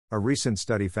A recent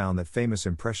study found that famous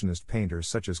Impressionist painters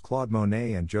such as Claude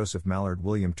Monet and Joseph Mallard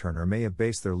William Turner may have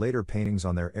based their later paintings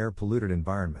on their air-polluted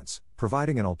environments,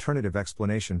 providing an alternative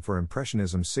explanation for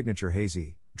Impressionism's signature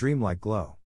hazy, dreamlike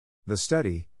glow. The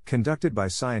study, conducted by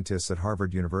scientists at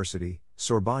Harvard University,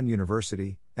 Sorbonne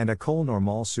University, and École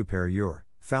Normale Supérieure,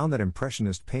 found that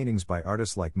Impressionist paintings by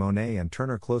artists like Monet and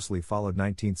Turner closely followed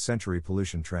 19th-century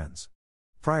pollution trends.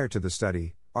 Prior to the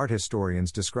study, art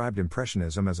historians described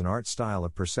Impressionism as an art style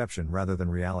of perception rather than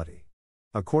reality.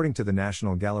 According to the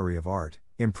National Gallery of Art,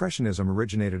 Impressionism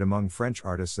originated among French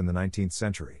artists in the 19th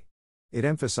century. It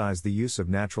emphasized the use of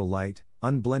natural light,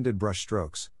 unblended brush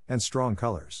strokes, and strong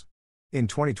colors. In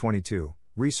 2022,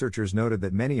 researchers noted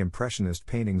that many Impressionist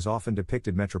paintings often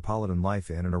depicted metropolitan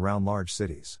life in and around large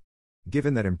cities.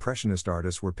 Given that Impressionist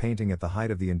artists were painting at the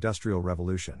height of the Industrial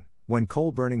Revolution, when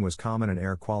coal burning was common and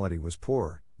air quality was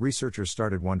poor, researchers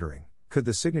started wondering, could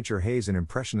the signature haze in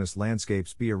Impressionist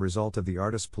landscapes be a result of the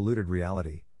artist's polluted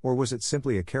reality, or was it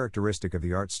simply a characteristic of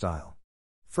the art style?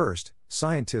 First,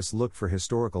 scientists looked for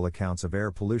historical accounts of air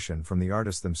pollution from the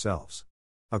artists themselves.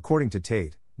 According to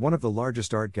Tate, one of the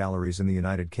largest art galleries in the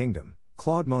United Kingdom,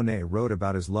 Claude Monet wrote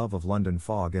about his love of London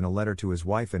fog in a letter to his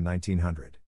wife in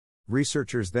 1900.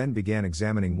 Researchers then began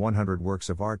examining 100 works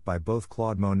of art by both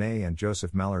Claude Monet and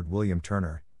Joseph Mallard William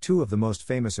Turner, two of the most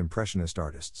famous Impressionist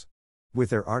artists. With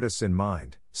their artists in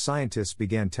mind, scientists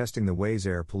began testing the ways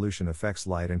air pollution affects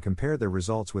light and compared their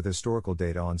results with historical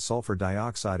data on sulfur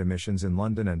dioxide emissions in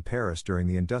London and Paris during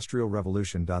the Industrial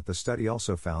Revolution. The study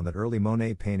also found that early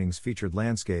Monet paintings featured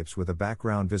landscapes with a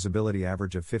background visibility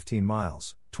average of 15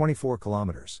 miles, 24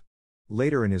 kilometers.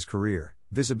 Later in his career,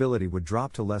 visibility would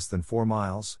drop to less than 4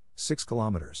 miles, 6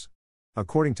 kilometers.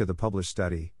 According to the published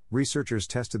study, researchers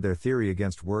tested their theory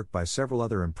against work by several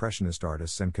other Impressionist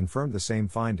artists and confirmed the same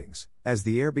findings. As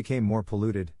the air became more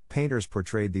polluted, painters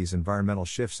portrayed these environmental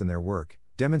shifts in their work,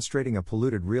 demonstrating a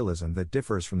polluted realism that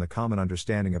differs from the common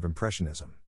understanding of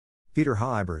Impressionism. Peter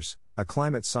Haibers, a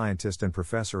climate scientist and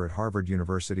professor at Harvard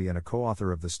University and a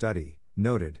co-author of the study,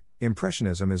 noted,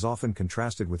 Impressionism is often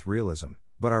contrasted with realism,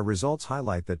 but our results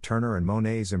highlight that Turner and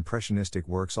Monet's impressionistic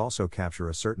works also capture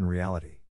a certain reality.